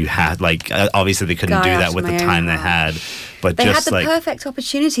in there. You had, obviously they couldn't do that with the time they had. But they had the perfect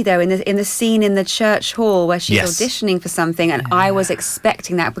opportunity, though, in the scene in the church hall where she's auditioning for something, and I was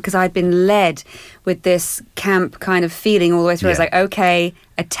expecting that because I'd been led with this camp kind of feeling all the way through. I was like, okay,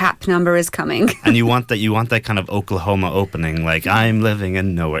 a tap number is coming. And you want that kind of Oklahoma opening, like I'm living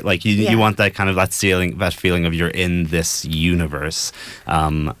in nowhere. Like you want that kind of that feeling of you're in this universe.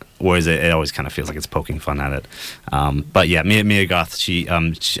 Whereas it always kind of feels like it's poking fun at it. But yeah, Mia Goth,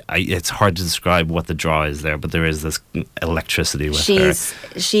 it's hard to describe what the draw is there, but there is this electricity with her.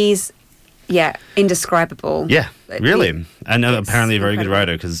 She's indescribable. Yeah, really. And apparently a very good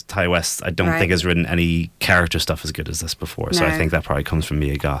writer, because Ty West, I don't think has written any character stuff as good as this before. No. So I think that probably comes from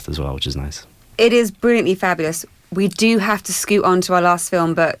Mia Goth as well, which is nice. It is brilliantly fabulous. We do have to scoot on to our last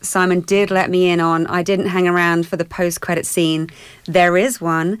film, but Simon did let me in on, I didn't hang around for the post-credit scene. There is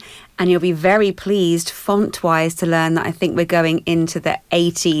one, and you'll be very pleased, font-wise, to learn that I think we're going into the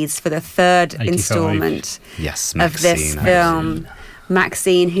 80s for the third 85. Installment of this film.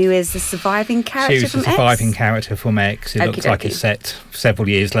 Maxine, who is the surviving character from X. She was the surviving character from X. It looks like it's set several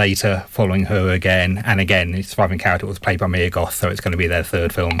years later, following her again. And again, the surviving character was played by Mia Goth, so it's going to be their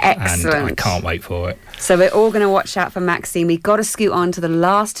third film. Excellent. And I can't wait for it. So we're all going to watch out for Maxine. We've got to scoot on to the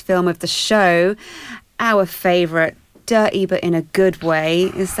last film of the show, our favourite, dirty but in a good way.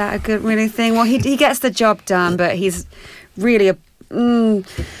 Is that a good really thing? Well, he gets the job done, but he's really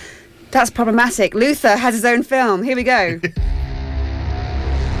that's problematic. Luther has his own film. Here we go.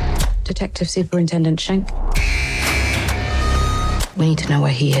 Detective Superintendent Schenk. We need to know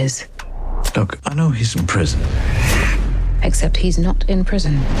where he is. Look, I know he's in prison. Except he's not in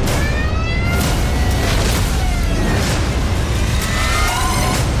prison.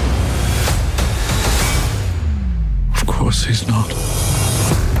 Of course he's not.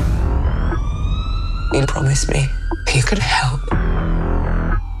 You promised me you could help.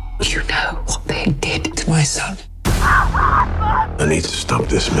 You know what they did to my son. I need to stop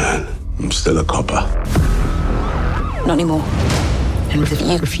this man. I'm still a copper. Not anymore. And if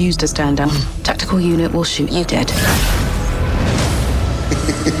you refuse to stand down, tactical unit will shoot you dead.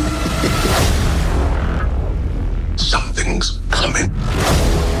 Something's coming.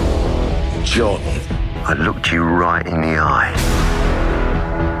 Jordan, I looked you right in the eye.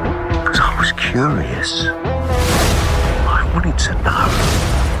 Because I was curious. I wanted to know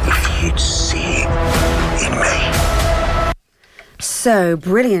if you'd see it in me. So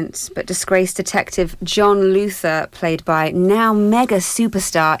brilliant, but disgraced detective John Luther, played by now mega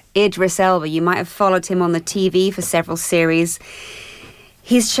superstar Idris Elba. You might have followed him on the TV for several series.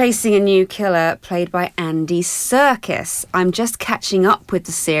 He's chasing a new killer, played by Andy Serkis. I'm just catching up with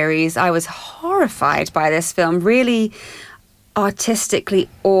the series. I was horrified by this film. Really artistically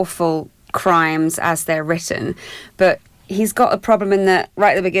awful crimes as they're written. But he's got a problem in that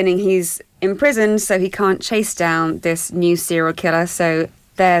right at the beginning he's imprisoned, so he can't chase down this new serial killer. So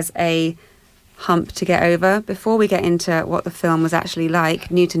there's a hump to get over. Before we get into what the film was actually like,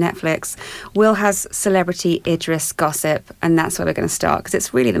 new to Netflix, Will has celebrity Idris gossip, and that's where we're going to start, because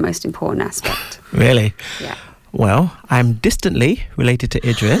it's really the most important aspect. Really? Yeah. Well, I'm distantly related to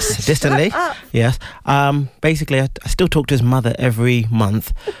Idris. Distantly. Shut up. Yes. Basically, I still talk to his mother every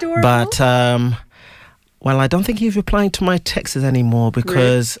month. Adorable. But, well, I don't think he's replying to my texts anymore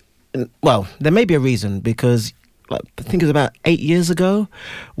because... Really? Well, there may be a reason, because I think it was about 8 years ago,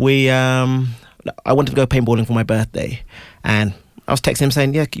 I wanted to go paintballing for my birthday, and I was texting him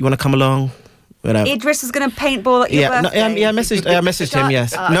saying, yeah, you want to come along? Idris was going to paintball at your birthday? I messaged him,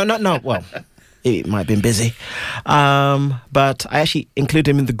 yes. No, well, he might have been busy. But I actually included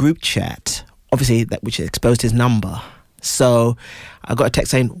him in the group chat, obviously, which exposed his number. So I got a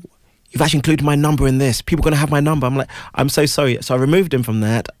text saying, you've actually included my number in this. People are going to have my number. I'm like, I'm so sorry. So I removed him from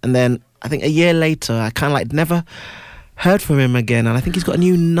that. And then I think a year later, I kind of never heard from him again. And I think he's got a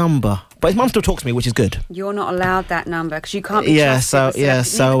new number. But his mum still talks to me, which is good. You're not allowed that number because you can't be trusted.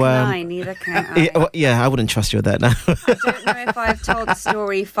 Neither can I. I wouldn't trust you with that now. I don't know if I've told the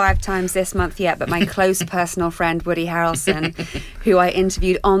story 5 times this month yet, but my close personal friend Woody Harrelson, who I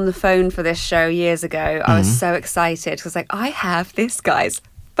interviewed on the phone for this show years ago, I was so excited because I have this guy's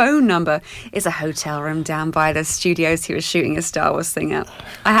phone number. It's a hotel room down by the studios he was shooting a Star Wars thing at.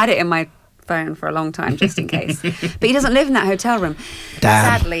 I had it in my phone for a long time just in case, but he doesn't live in that hotel room.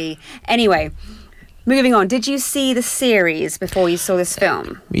 Damn. Sadly. Anyway, moving on. Did you see the series before you saw this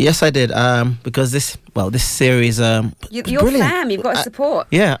film? Yes, I did. Because this series, You're brilliant. fam. You've got to support.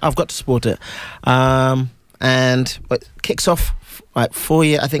 Yeah, I've got to support it. And it kicks off 4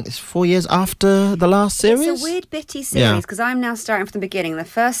 years. I think it's 4 years after the last series. It's a weird bitty series because I'm now starting from the beginning. The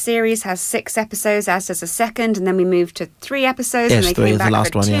first series has 6 episodes, as does the second, and then we moved to 3 episodes, and they came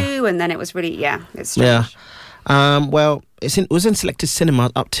back for 2, and then it was really it's strange. Yeah. Well, it was in selected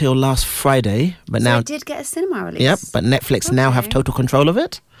cinemas up till last Friday, but now it did get a cinema release. Yep, but Netflix now have total control of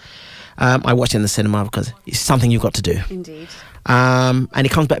it. I watched it in the cinema because it's something you've got to do. Indeed. And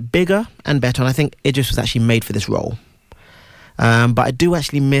it comes back bigger and better, and I think Idris was actually made for this role. But I do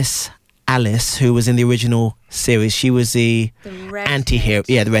actually miss Alice, who was in the original series. She was the anti-hero.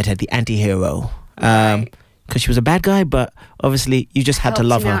 Yeah, the redhead, the anti-hero. Because she was a bad guy, but obviously you just had to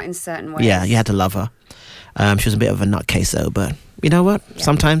love her. Out in certain ways. Yeah, you had to love her. She was a bit of a nutcase though, but you know what? Yeah.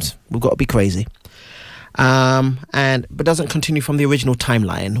 Sometimes we've got to be crazy. But doesn't continue from the original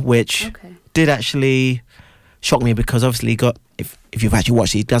timeline, which did actually shock me because obviously if you've actually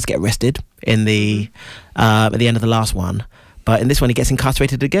watched it, he does get arrested in the at the end of the last one. But in this one, he gets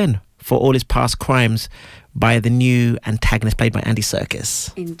incarcerated again for all his past crimes by the new antagonist played by Andy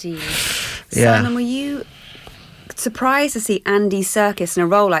Serkis. Indeed. Yeah. Simon, were you surprised to see Andy Serkis in a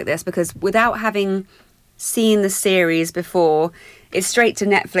role like this? Because without having seen the series before, it's straight to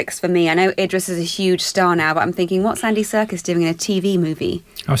Netflix for me. I know Idris is a huge star now, but I'm thinking, what's Andy Serkis doing in a TV movie?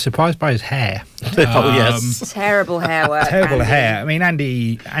 I was surprised by his hair. Yes. Terrible hair work. Terrible hair. I mean,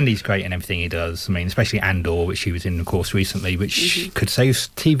 Andy's great in everything he does. I mean, especially Andor, which he was in, of course, recently, which could save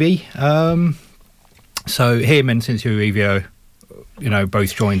TV. So him and Cynthia Erivo,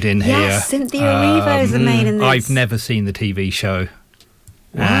 both joined in here. Yes, Cynthia Erivo is the main in this. I've never seen the TV show.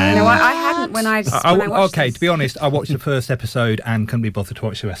 No, I hadn't when I watched okay, this. to be honest, I watched the first episode and couldn't be bothered to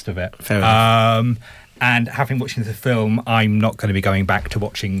watch the rest of it. Fair enough. And having watched the film, I'm not going to be going back to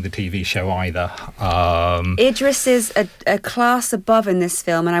watching the TV show either. Idris is a class above in this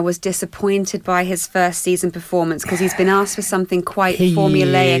film, and I was disappointed by his first season performance because he's been asked for something quite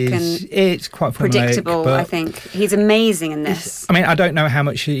formulaic and it's quite predictable. I think he's amazing in this. I mean, I don't know how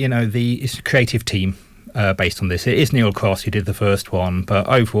much it's a creative team. Based on this, it is Neil Cross who did the first one, but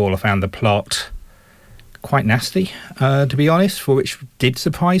overall I found the plot quite nasty, to be honest, for which did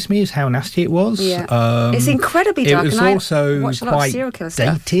surprise me is how nasty it was. Yeah. It's incredibly dark. It was and also quite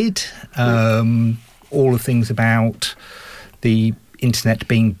dated. All the things about the internet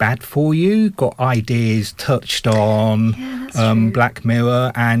being bad for you, got ideas touched on Black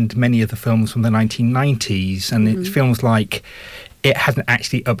Mirror and many of the films from the 1990s, and it feels like it hasn't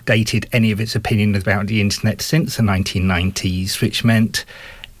actually updated any of its opinions about the internet since the 1990s, which meant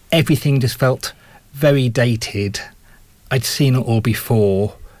everything just felt very dated. I'd seen it all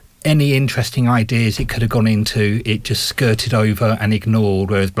before. Any interesting ideas it could have gone into, it just skirted over and ignored,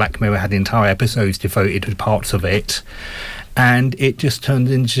 whereas Black Mirror had entire episodes devoted to parts of it. And it just turned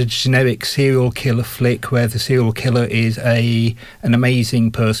into a generic serial killer flick where the serial killer is an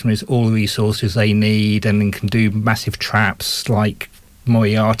amazing person with all the resources they need and can do massive traps like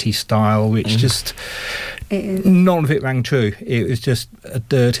Moriarty style, which just none of it rang true. It was just a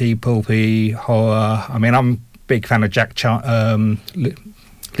dirty, pulpy horror. I mean, I'm a big fan of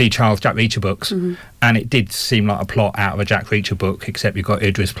Lee Charles' Jack Reacher books, and it did seem like a plot out of a Jack Reacher book, except you've got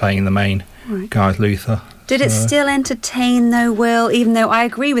Idris playing the main guy, Luther. Did it still entertain though, Will? Even though I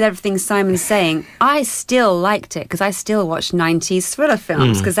agree with everything Simon's saying, I still liked it because I still watch 90s thriller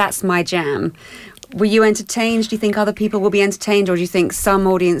films because that's my jam. Were you entertained? Do you think other people will be entertained, or do you think some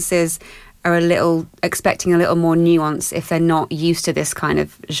audiences are expecting a little more nuance if they're not used to this kind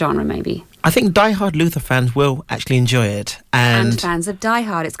of genre, maybe? I think Die-Hard Luther fans will actually enjoy it. And fans of Die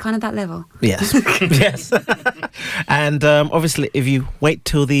Hard, it's kind of that level. Yes. Yes. And obviously, if you wait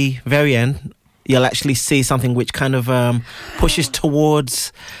till the very end, you'll actually see something which kind of pushes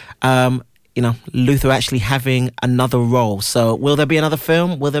towards, Luther actually having another role. So will there be another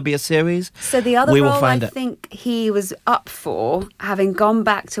film? Will there be a series? So the other role I think he was up for, having gone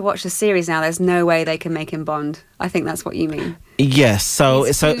back to watch the series now, there's no way they can make him Bond. I think that's what you mean. Yes. So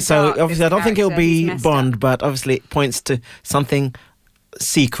obviously I don't think it'll be Bond, but obviously it points to something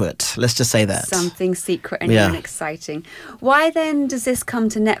secret. Let's just say that. Something secret and new and exciting. Why then does this come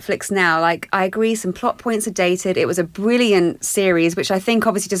to Netflix now? Like, I agree, some plot points are dated. It was a brilliant series, which I think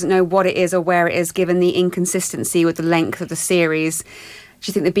obviously doesn't know what it is or where it is, given the inconsistency with the length of the series. Do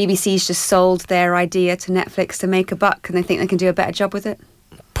you think the BBC's just sold their idea to Netflix to make a buck, and they think they can do a better job with it?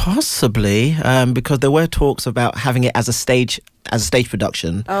 Possibly, because there were talks about having it as a stage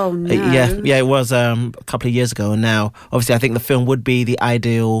production. Oh no! Yeah, it was a couple of years ago, and now obviously I think the film would be the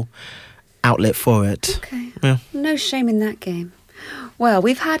ideal outlet for it. Okay, yeah. No shame in that game. Well,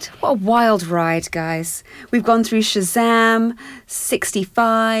 we've had what a wild ride, guys. We've gone through Shazam,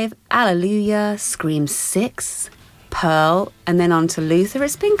 65, Alleluia, Scream 6, Pearl, and then on to Luther.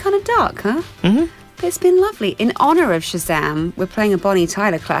 It's been kind of dark, huh? Mm-hmm. It's been lovely. In honour of Shazam, we're playing a Bonnie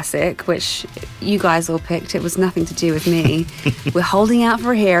Tyler classic, which you guys all picked. It was nothing to do with me. We're holding out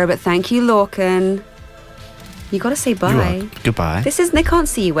for a hero, but thank you, Lorcan. You got to say bye. Goodbye. They can't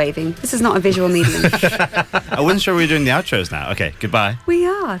see you waving. This is not a visual medium. I wasn't sure we were doing the outros now. Okay, goodbye. We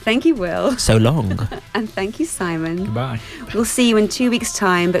are. Thank you, Will. So long. And thank you, Simon. Goodbye. We'll see you in 2 weeks'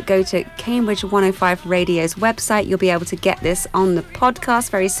 time, but go to Cambridge 105 Radio's website. You'll be able to get this on the podcast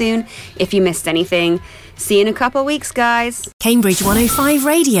very soon if you missed anything. See you in a couple of weeks, guys. Cambridge 105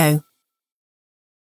 Radio.